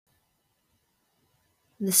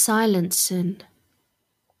The Silent Sin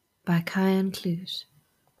by Kyan Clues.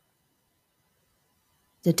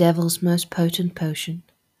 The devil's most potent potion,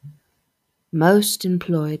 most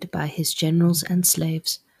employed by his generals and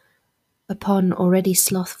slaves upon already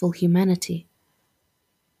slothful humanity,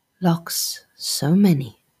 locks so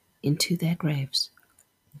many into their graves.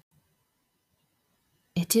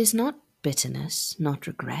 It is not bitterness, not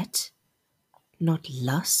regret, not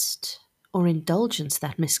lust or indulgence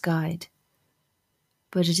that misguide,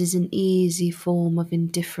 but it is an easy form of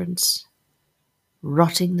indifference,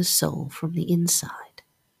 rotting the soul from the inside.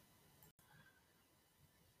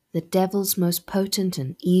 The devil's most potent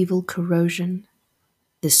and evil corrosion,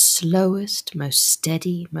 the slowest, most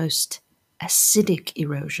steady, most acidic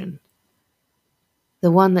erosion,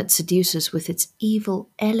 the one that seduces with its evil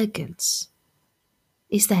elegance,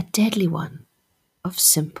 is that deadly one of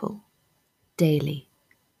simple, daily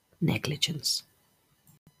negligence.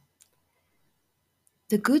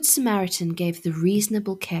 The Good Samaritan gave the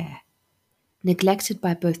reasonable care, neglected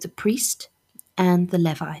by both the priest and the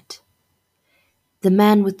Levite. The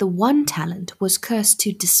man with the one talent was cursed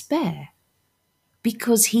to despair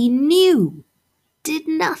because he knew, did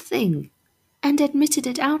nothing, and admitted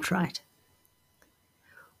it outright.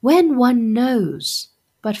 When one knows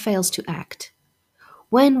but fails to act,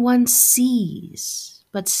 when one sees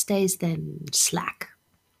but stays then slack,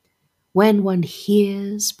 when one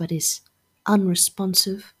hears but is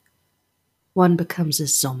unresponsive, one becomes a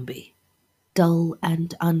zombie, dull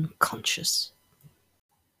and unconscious.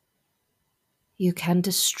 You can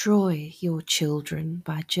destroy your children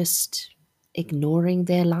by just ignoring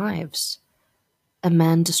their lives. A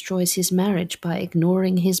man destroys his marriage by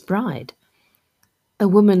ignoring his bride. A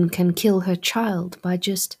woman can kill her child by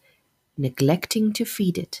just neglecting to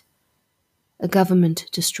feed it. A government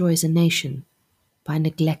destroys a nation by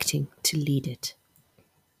neglecting to lead it.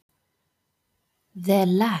 Their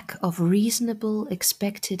lack of reasonable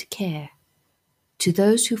expected care to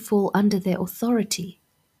those who fall under their authority,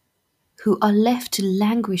 who are left to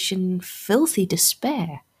languish in filthy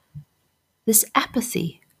despair, this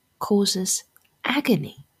apathy causes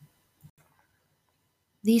agony.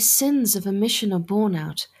 These sins of omission are born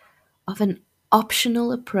out of an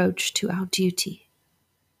optional approach to our duty.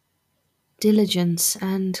 Diligence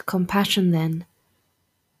and compassion, then,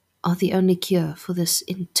 are the only cure for this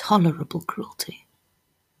intolerable cruelty.